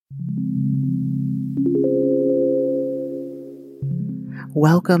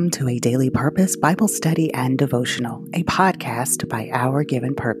Welcome to a Daily Purpose Bible Study and Devotional, a podcast by Our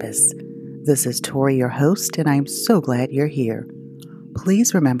Given Purpose. This is Tori, your host, and I'm so glad you're here.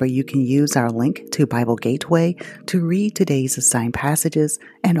 Please remember you can use our link to Bible Gateway to read today's assigned passages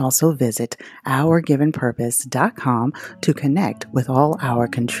and also visit OurGivenPurpose.com to connect with all our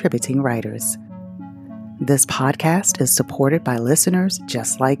contributing writers. This podcast is supported by listeners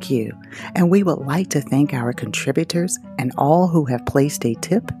just like you, and we would like to thank our contributors and all who have placed a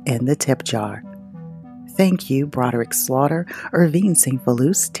tip in the tip jar. Thank you, Broderick Slaughter, Irvine St.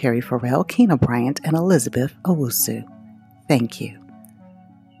 Falus, Terry Farrell, Keena Bryant, and Elizabeth Owusu. Thank you.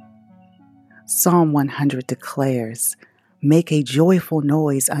 Psalm 100 declares, "Make a joyful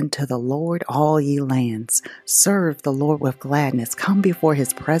noise unto the Lord, all ye lands. Serve the Lord with gladness. Come before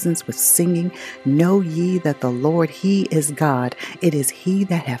his presence with singing. Know ye that the Lord, he is God. It is he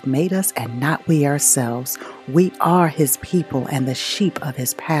that hath made us, and not we ourselves. We are his people, and the sheep of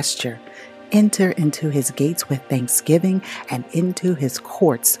his pasture. Enter into his gates with thanksgiving, and into his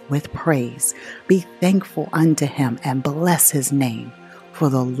courts with praise. Be thankful unto him, and bless his name. For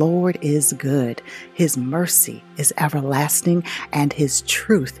the Lord is good, his mercy is everlasting, and his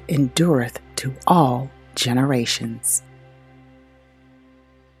truth endureth to all generations."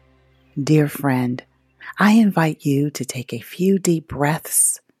 Dear friend, I invite you to take a few deep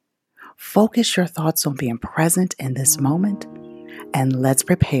breaths, focus your thoughts on being present in this moment, and let's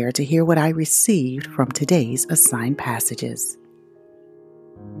prepare to hear what I received from today's assigned passages.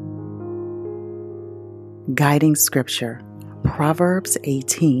 Guiding Scripture, Proverbs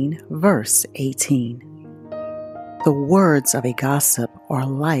 18, verse 18. The words of a gossip are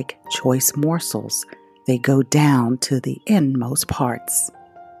like choice morsels. They go down to the inmost parts.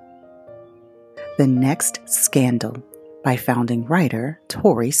 The Next Scandal by founding writer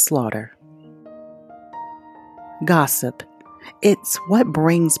Tori Slaughter. Gossip. It's what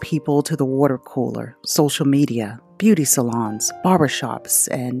brings people to the water cooler, social media, beauty salons, barbershops,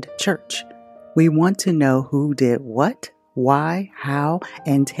 and church. We want to know who did what, why, how,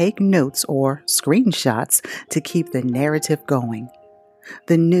 and take notes or screenshots to keep the narrative going.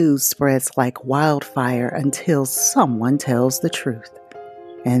 The news spreads like wildfire until someone tells the truth.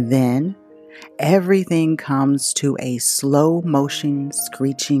 And then everything comes to a slow motion,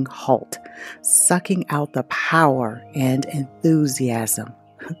 screeching halt, sucking out the power and enthusiasm.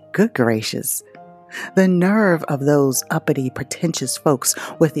 Good gracious. The nerve of those uppity, pretentious folks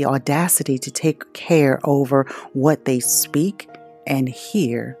with the audacity to take care over what they speak and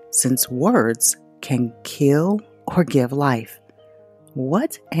hear, since words can kill or give life.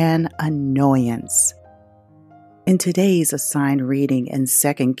 What an annoyance. In today's assigned reading in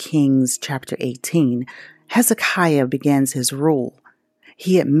 2 Kings chapter 18, Hezekiah begins his rule.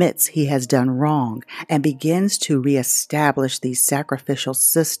 He admits he has done wrong and begins to reestablish the sacrificial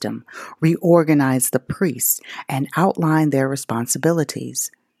system, reorganize the priests, and outline their responsibilities.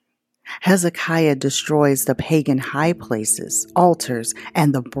 Hezekiah destroys the pagan high places, altars,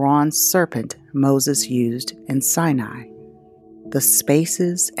 and the bronze serpent Moses used in Sinai. The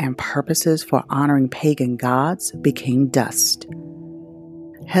spaces and purposes for honoring pagan gods became dust.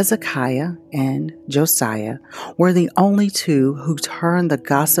 Hezekiah and Josiah were the only two who turned the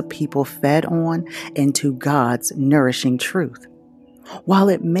gossip people fed on into God's nourishing truth. While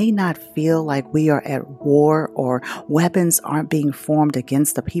it may not feel like we are at war or weapons aren't being formed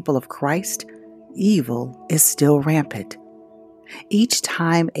against the people of Christ, evil is still rampant. Each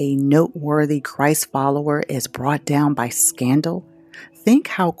time a noteworthy Christ follower is brought down by scandal, think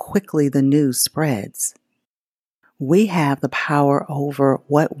how quickly the news spreads. We have the power over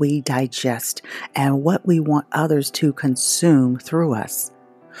what we digest and what we want others to consume through us.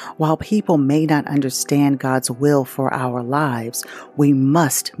 While people may not understand God's will for our lives, we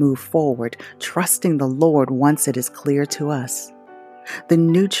must move forward, trusting the Lord once it is clear to us. The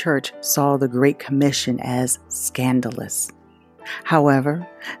new church saw the Great Commission as scandalous. However,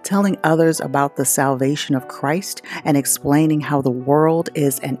 telling others about the salvation of Christ and explaining how the world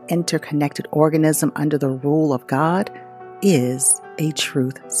is an interconnected organism under the rule of God is a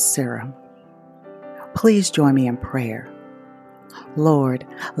truth serum. Please join me in prayer. Lord,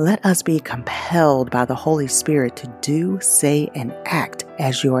 let us be compelled by the Holy Spirit to do, say, and act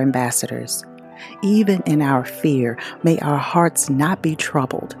as your ambassadors. Even in our fear, may our hearts not be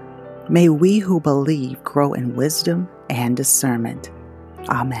troubled. May we who believe grow in wisdom and discernment.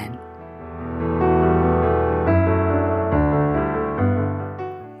 Amen.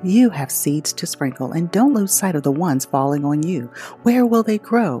 You have seeds to sprinkle, and don't lose sight of the ones falling on you. Where will they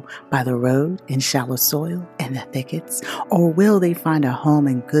grow? By the road, in shallow soil, in the thickets? Or will they find a home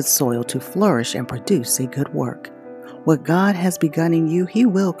in good soil to flourish and produce a good work? What God has begun in you, He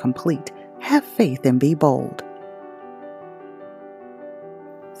will complete. Have faith and be bold.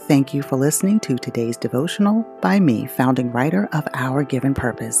 Thank you for listening to today's devotional by me, founding writer of Our Given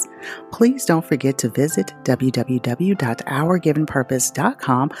Purpose. Please don't forget to visit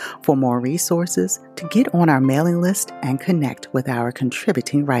www.ourgivenpurpose.com for more resources, to get on our mailing list and connect with our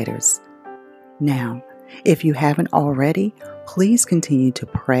contributing writers. Now, if you haven't already, please continue to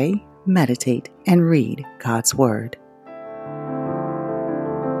pray, meditate, and read God's Word.